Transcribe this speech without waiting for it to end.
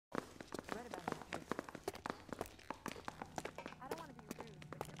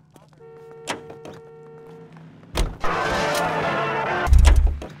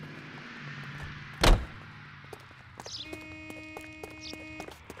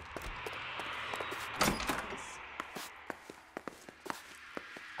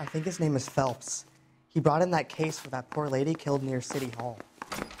think his name is Phelps. He brought in that case for that poor lady killed near City Hall.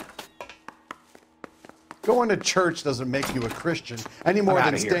 Going to church doesn't make you a Christian any more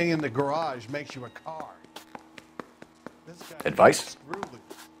than here. staying in the garage makes you a car. This guy Advice?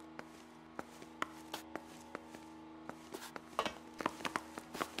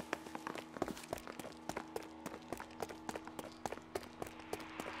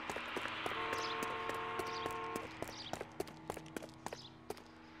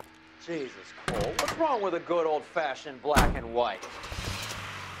 Jesus, Cole, what's wrong with a good old-fashioned black and white?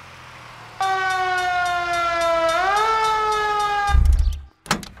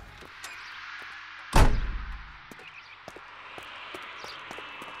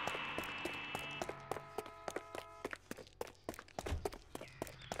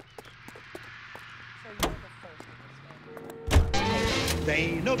 There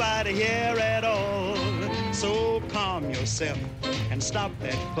ain't nobody here at all, so calm yourself and stop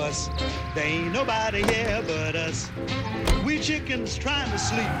that fuss. There ain't nobody here but us. We chickens trying to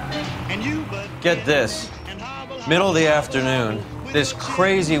sleep, and you but Get this. Middle of the afternoon, this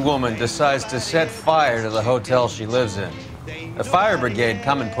crazy woman decides to set fire to the hotel she lives in. The fire brigade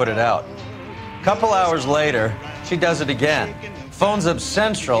come and put it out. Couple hours later, she does it again. Phones up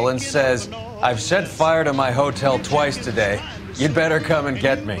Central and says, "I've set fire to my hotel twice today. You'd better come and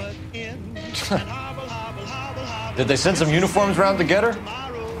get me." Did they send some uniforms round to get her?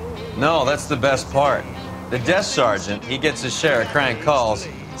 No, that's the best part. The desk sergeant, he gets his share of crank calls,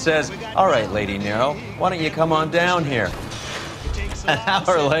 says, "All right, Lady Nero, why don't you come on down here?" An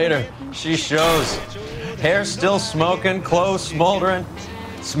hour later, she shows. Hair still smoking, clothes smoldering,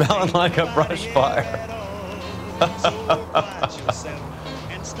 smelling like a brush fire.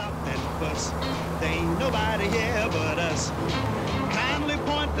 and stop that fuss. There ain't nobody here but us. Kindly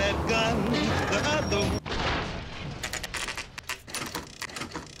point that gun the other way.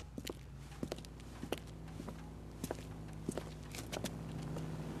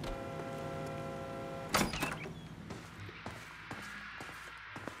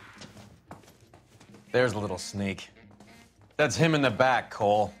 There's a little sneak. That's him in the back,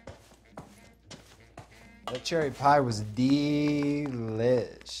 Cole. That cherry pie was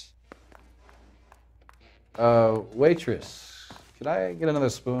delish. Waitress, could I get another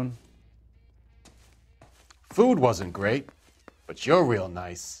spoon? Food wasn't great, but you're real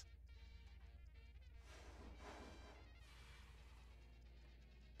nice.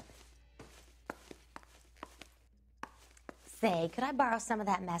 Say, could I borrow some of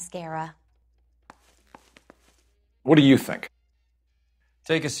that mascara? What do you think?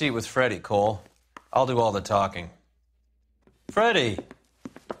 Take a seat with Freddie, Cole. I'll do all the talking. Freddie,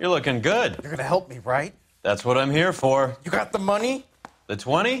 you're looking good. You're gonna help me, right? That's what I'm here for. You got the money? The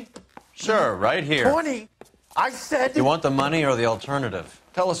 20? Sure, right here. 20? I said... You want the money or the alternative?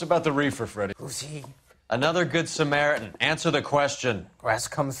 Tell us about the reefer, Freddie. Who's he? Another good Samaritan. Answer the question. Grass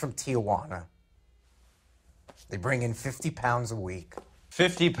comes from Tijuana. They bring in 50 pounds a week.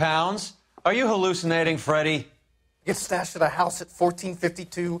 50 pounds? Are you hallucinating, Freddie? Gets stashed at a house at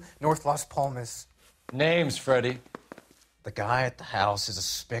 1452 North Las Palmas. Names, Freddie. The guy at the house is a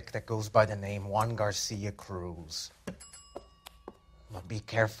spick that goes by the name Juan Garcia Cruz. But be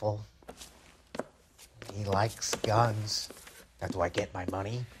careful. He likes guns. Now, do I get my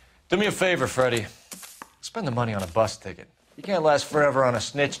money? Do me a favor, Freddie. Spend the money on a bus ticket. You can't last forever on a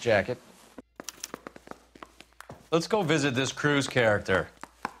snitch jacket. Let's go visit this Cruz character.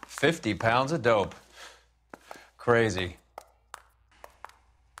 50 pounds of dope. Crazy.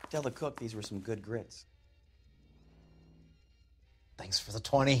 Tell the cook these were some good grits. Thanks for the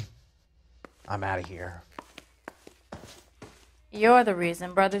 20. I'm out of here. You're the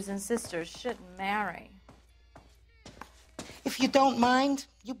reason brothers and sisters shouldn't marry. If you don't mind,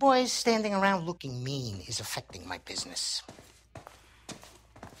 you boys standing around looking mean is affecting my business.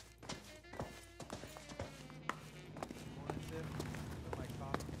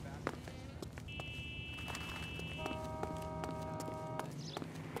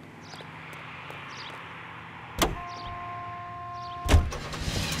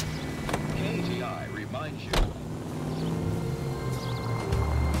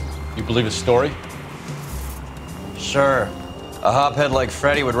 You believe his story? Sure. A hophead like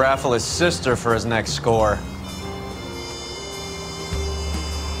Freddie would raffle his sister for his next score.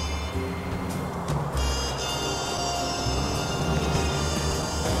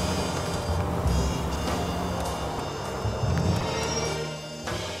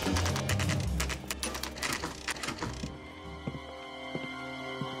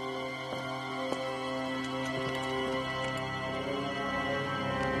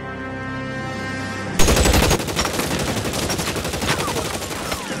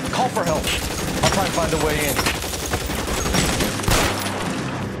 for help. I'll try and find a way in.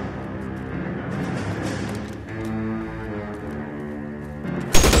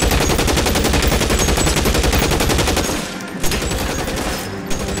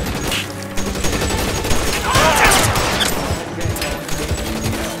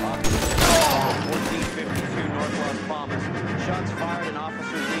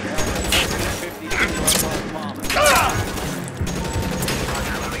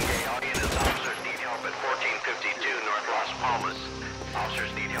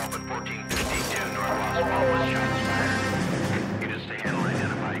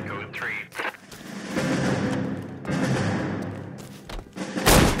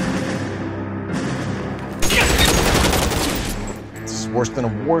 Worse than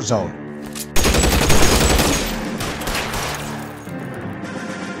a war zone.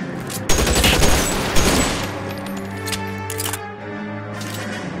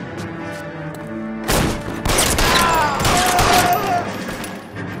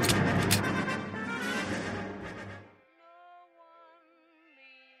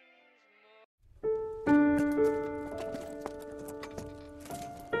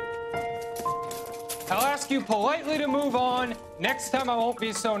 I'll ask you politely to move on. Next time I won't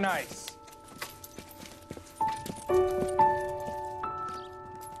be so nice.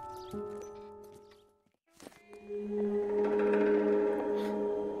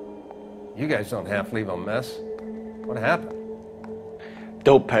 You guys don't half leave a mess. What happened?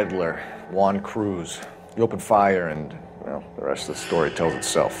 Dope peddler, Juan Cruz. He opened fire and, well, the rest of the story tells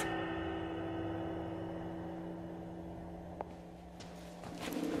itself.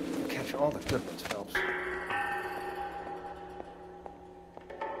 Catch all the good ones, Phelps.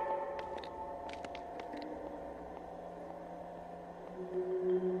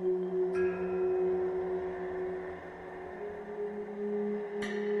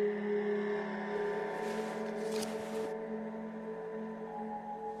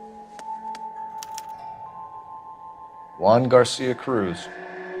 Juan Garcia Cruz.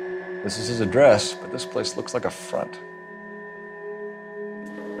 This is his address, but this place looks like a front.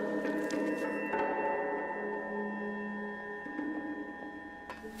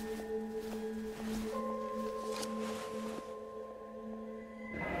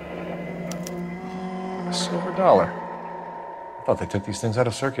 A silver dollar. I thought they took these things out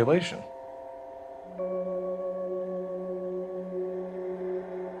of circulation.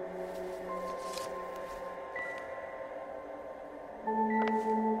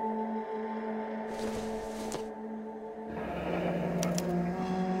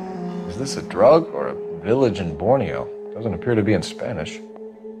 Is this a drug or a village in Borneo? Doesn't appear to be in Spanish.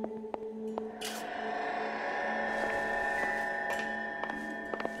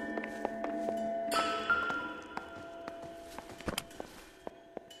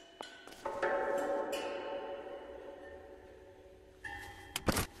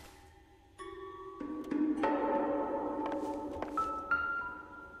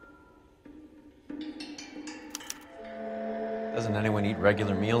 Doesn't anyone eat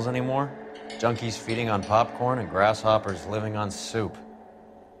regular meals anymore? Junkies feeding on popcorn and grasshoppers living on soup.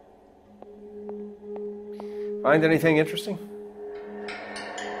 Find anything interesting?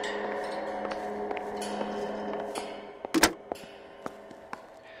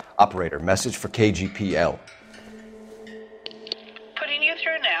 Operator, message for KGPL. Putting you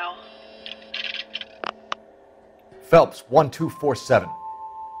through now. Phelps, 1247.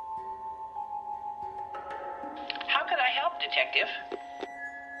 How could I help, Detective?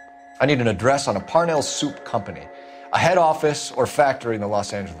 I need an address on a Parnell Soup Company, a head office or factory in the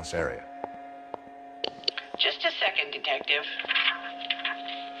Los Angeles area. Just a second, Detective.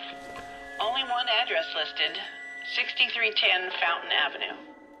 Only one address listed, 6310 Fountain Avenue.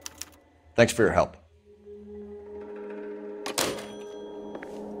 Thanks for your help.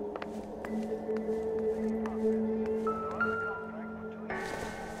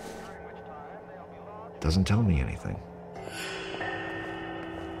 Doesn't tell me anything.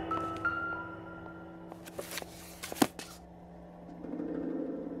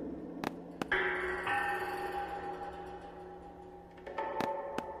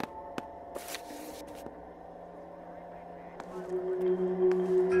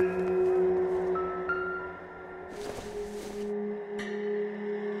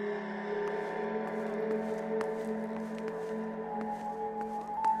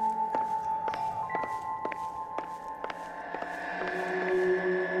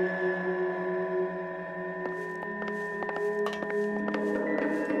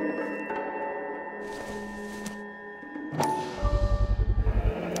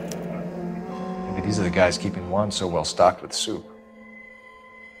 Maybe these are the guys keeping Juan so well stocked with soup.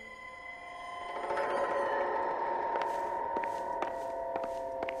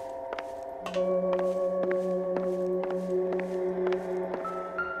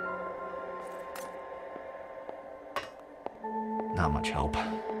 not much help.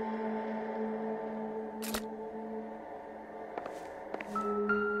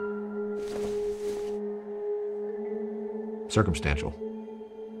 Circumstantial.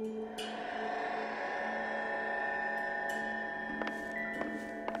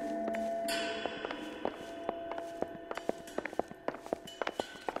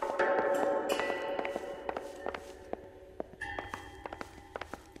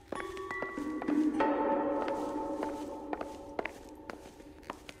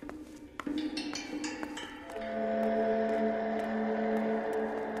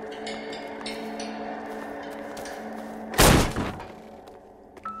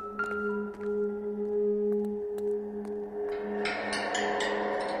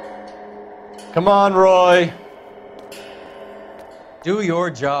 Come on, Roy. Do your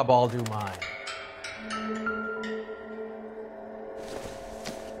job, I'll do mine.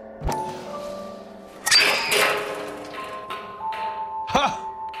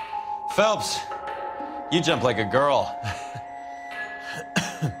 Ha! Phelps, you jump like a girl.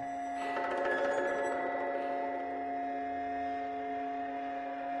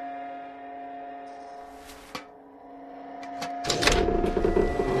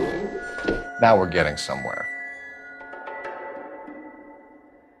 Now we're getting somewhere.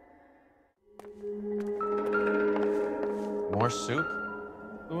 More soup?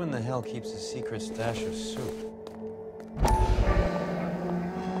 Who in the hell keeps a secret stash of soup?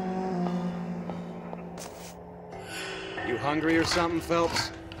 You hungry or something,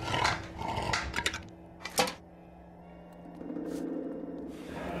 Phelps?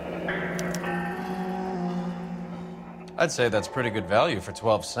 I'd say that's pretty good value for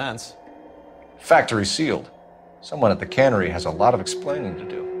 12 cents. Factory sealed. Someone at the cannery has a lot of explaining to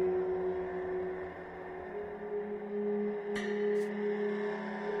do.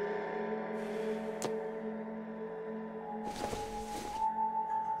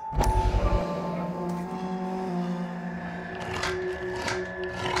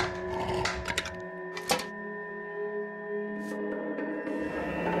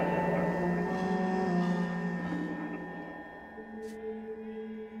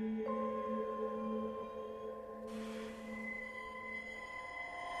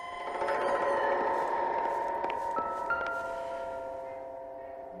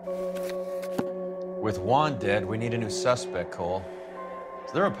 With Juan dead, we need a new suspect, Cole.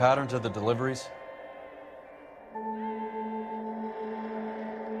 Is there a pattern to the deliveries?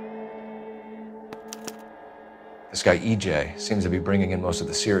 This guy EJ seems to be bringing in most of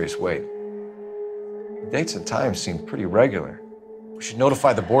the serious weight. The dates and times seem pretty regular. We should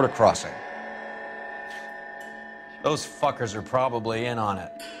notify the border crossing. Those fuckers are probably in on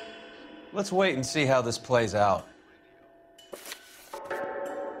it. Let's wait and see how this plays out.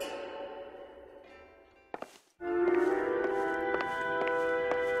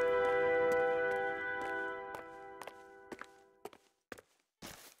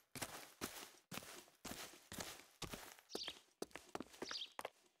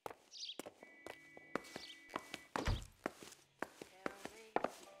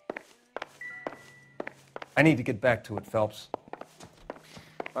 I need to get back to it, Phelps.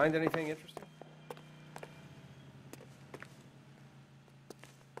 Find anything interesting?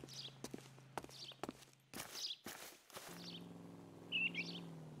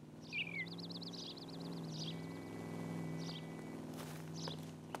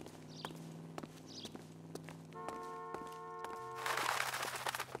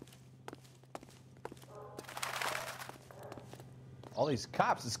 All these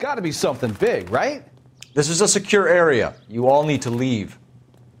cops, it's got to be something big, right? This is a secure area. You all need to leave.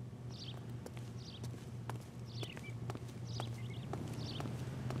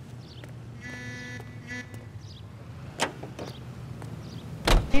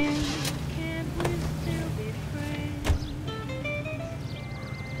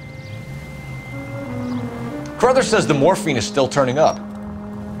 Carruthers says the morphine is still turning up.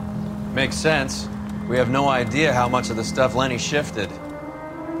 Makes sense. We have no idea how much of the stuff Lenny shifted.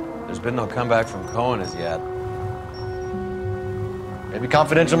 There's been no comeback from Cohen as yet. Maybe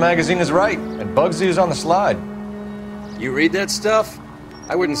Confidential Magazine is right, and Bugsy is on the slide. You read that stuff?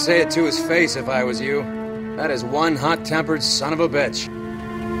 I wouldn't say it to his face if I was you. That is one hot-tempered son of a bitch.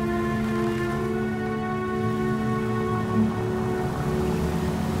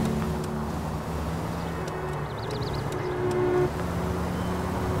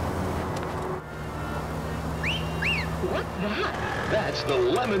 That's the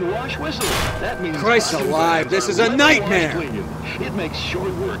lemon wash whistle. That means Christ alive, this is a nightmare! It makes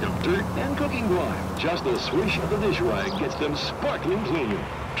short work of dirt and cooking grime. Just a swish of the dish rag gets them sparkling clean.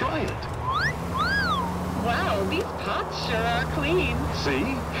 Try it. Wow, these pots sure are clean.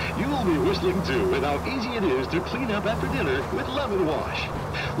 See? You'll be whistling too with how easy it is to clean up after dinner with Lemon Wash.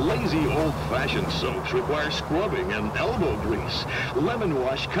 Lazy old-fashioned soaps require scrubbing and elbow grease. Lemon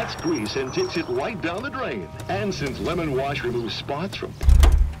Wash cuts grease and takes it right down the drain. And since Lemon Wash removes spots from...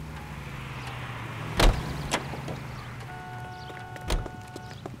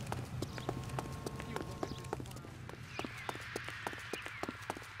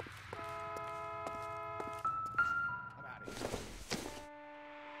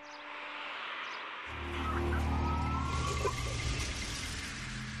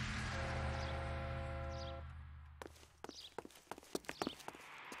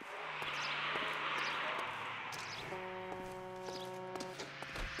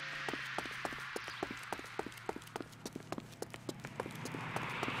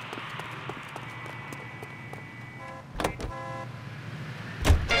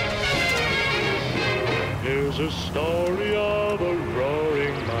 Here's a story of a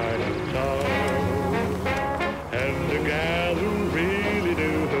roaring mining town, and a gal who really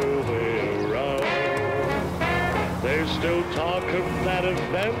knew her way around. They still talk of that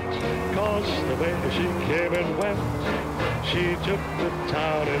event, 'cause the way she came and went, she took the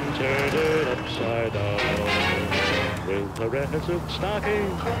town and turned it upside down. With her red silk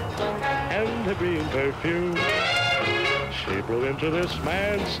stocking and her green perfume, she blew into this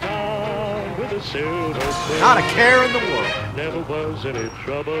man's town with a silver spoon. Not a care in the world. Never was any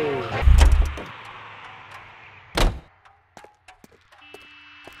trouble.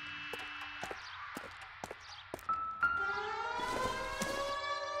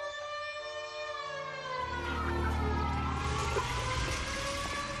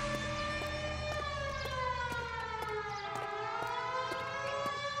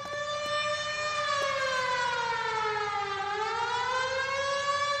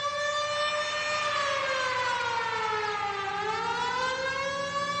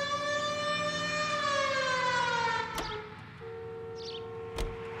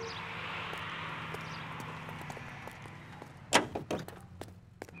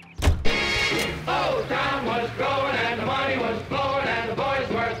 Oh, town was growing and the money was flowing and the boys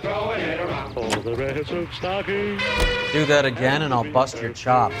were throwing it around. Oh, the red silk stocking. Do that again and I'll bust your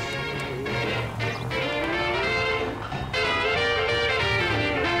chops.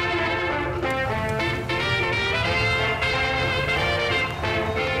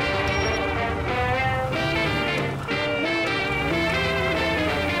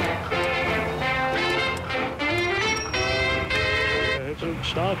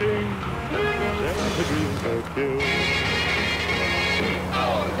 Stocking and the green perfume.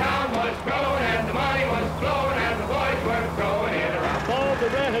 Oh, town was growing and the money was flowing and the boys were throwing it around. For the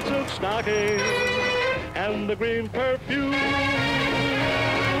red silk stocking and the green perfume.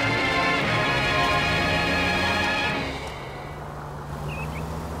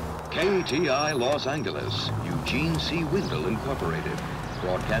 KTI Los Angeles, Eugene C. Wendell Incorporated,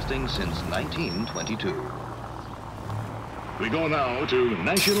 broadcasting since 1922. We go now to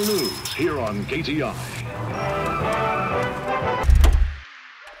national news here on KTI.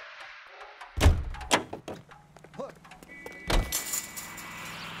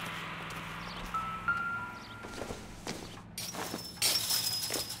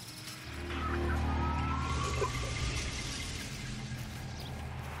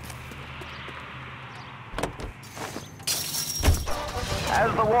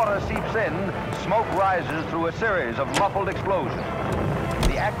 As the water seeps in, smoke rises through a series of muffled explosions.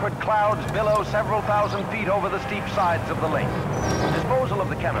 The acrid clouds billow several thousand feet over the steep sides of the lake. Disposal of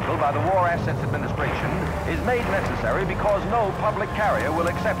the chemical by the War Assets Administration is made necessary because no public carrier will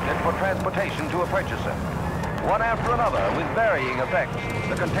accept it for transportation to a purchaser. One after another, with varying effects,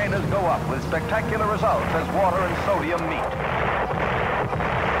 the containers go up with spectacular results as water and sodium meet.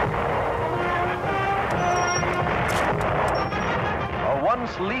 A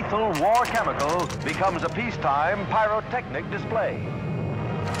once lethal war chemical becomes a peacetime pyrotechnic display.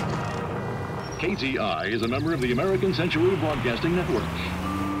 KTI is a member of the American Century Broadcasting Network.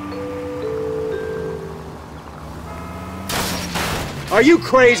 Are you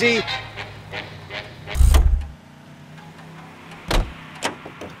crazy?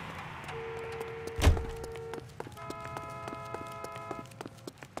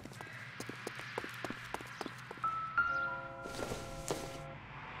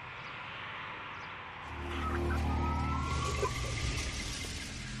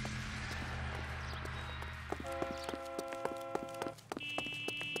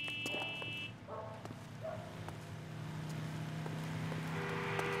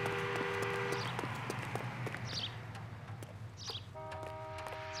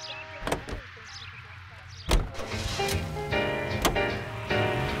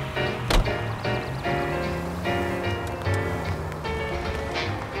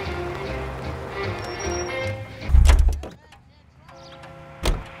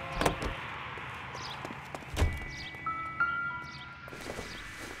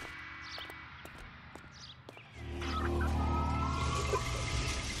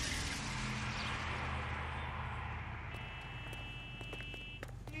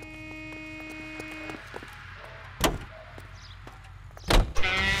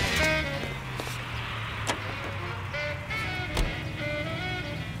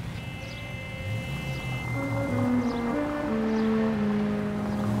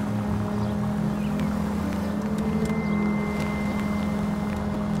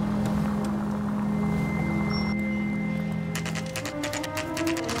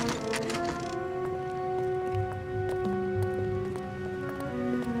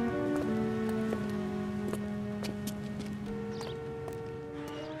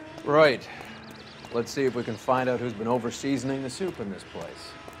 Right. Let's see if we can find out who's been over-seasoning the soup in this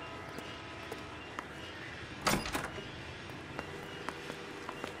place.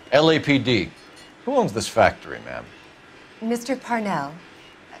 LAPD. Who owns this factory, ma'am? Mr. Parnell.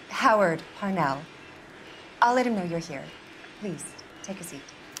 Howard Parnell. I'll let him know you're here. Please, take a seat.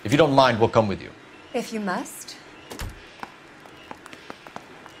 If you don't mind, we'll come with you. If you must.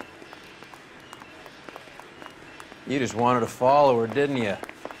 You just wanted to follow her, didn't you?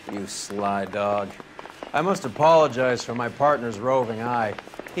 You sly dog. I must apologize for my partner's roving eye.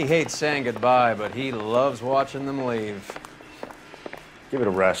 He hates saying goodbye, but he loves watching them leave. Give it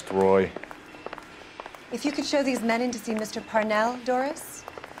a rest, Roy. If you could show these men in to see Mr. Parnell, Doris.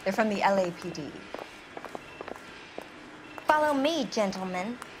 They're from the LAPD. Follow me,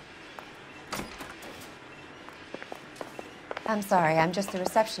 gentlemen. I'm sorry, I'm just the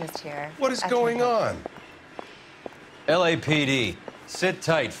receptionist here. What is going on? LAPD, sit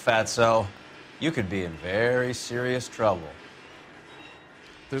tight, fatso. You could be in very serious trouble.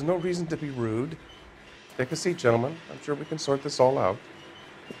 There's no reason to be rude. Take a seat, gentlemen. I'm sure we can sort this all out.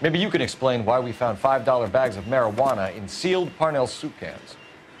 Maybe you can explain why we found $5 bags of marijuana in sealed Parnell soup cans.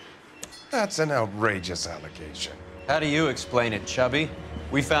 That's an outrageous allegation. How do you explain it, Chubby?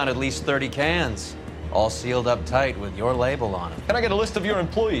 We found at least 30 cans, all sealed up tight with your label on them. Can I get a list of your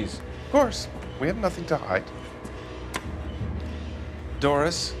employees? Of course. We have nothing to hide.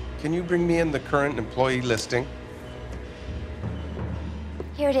 Doris, can you bring me in the current employee listing?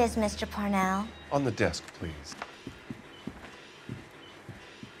 Here it is, Mr. Parnell. On the desk, please.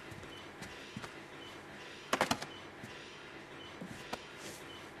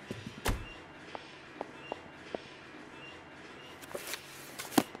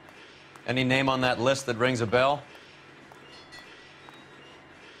 Any name on that list that rings a bell?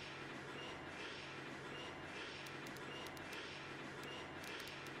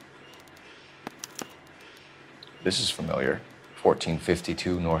 This is familiar.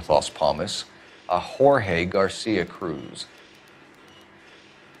 1452 North Las Palmas. A Jorge Garcia Cruz.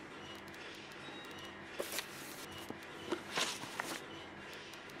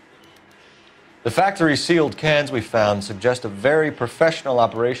 The factory sealed cans we found suggest a very professional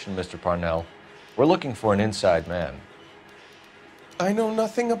operation, Mr. Parnell. We're looking for an inside man. I know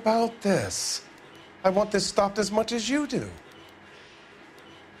nothing about this. I want this stopped as much as you do.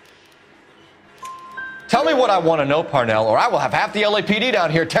 Tell me what I want to know, Parnell, or I will have half the LAPD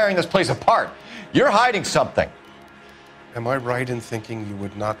down here tearing this place apart. You're hiding something. Am I right in thinking you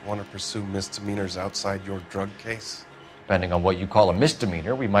would not want to pursue misdemeanors outside your drug case? Depending on what you call a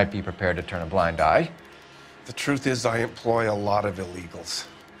misdemeanor, we might be prepared to turn a blind eye. The truth is, I employ a lot of illegals.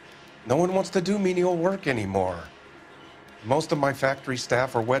 No one wants to do menial work anymore. Most of my factory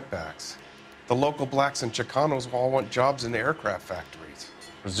staff are wetbacks. The local blacks and Chicanos all want jobs in the aircraft factories.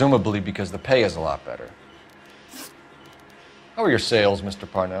 Presumably because the pay is a lot better. How are your sales, Mr.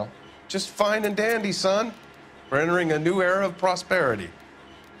 Parnell? Just fine and dandy, son. We're entering a new era of prosperity.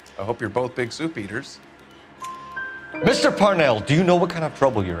 I hope you're both big soup eaters. Mr. Parnell, do you know what kind of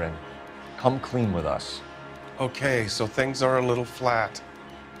trouble you're in? Come clean with us. Okay, so things are a little flat.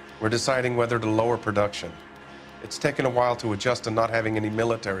 We're deciding whether to lower production. It's taken a while to adjust to not having any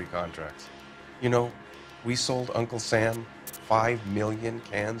military contracts. You know, we sold Uncle Sam 5 million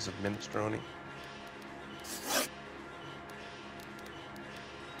cans of minestrone.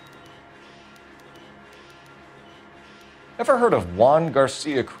 Ever heard of Juan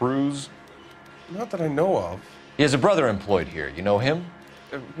Garcia Cruz? Not that I know of. He has a brother employed here. You know him?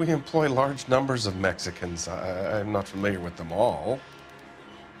 We employ large numbers of Mexicans. I'm not familiar with them all.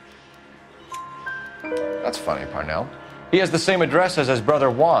 That's funny, Parnell. He has the same address as his brother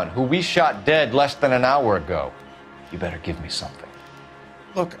Juan, who we shot dead less than an hour ago. You better give me something.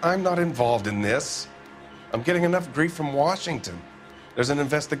 Look, I'm not involved in this. I'm getting enough grief from Washington. There's an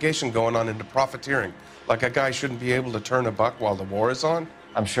investigation going on into profiteering. Like a guy shouldn't be able to turn a buck while the war is on.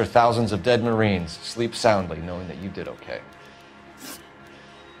 I'm sure thousands of dead Marines sleep soundly knowing that you did okay.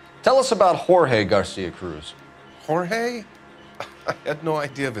 Tell us about Jorge Garcia Cruz. Jorge? I had no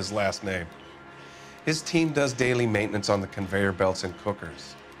idea of his last name. His team does daily maintenance on the conveyor belts and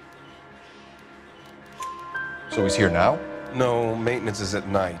cookers. So he's here now? No, maintenance is at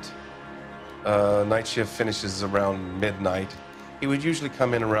night. Night shift finishes around midnight. He would usually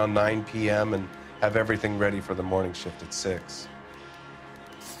come in around 9 p.m. and have everything ready for the morning shift at 6.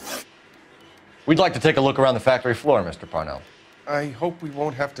 We'd like to take a look around the factory floor, Mr. Parnell. I hope we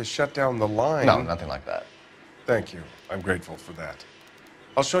won't have to shut down the line. No, nothing like that. Thank you. I'm grateful for that.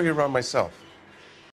 I'll show you around myself.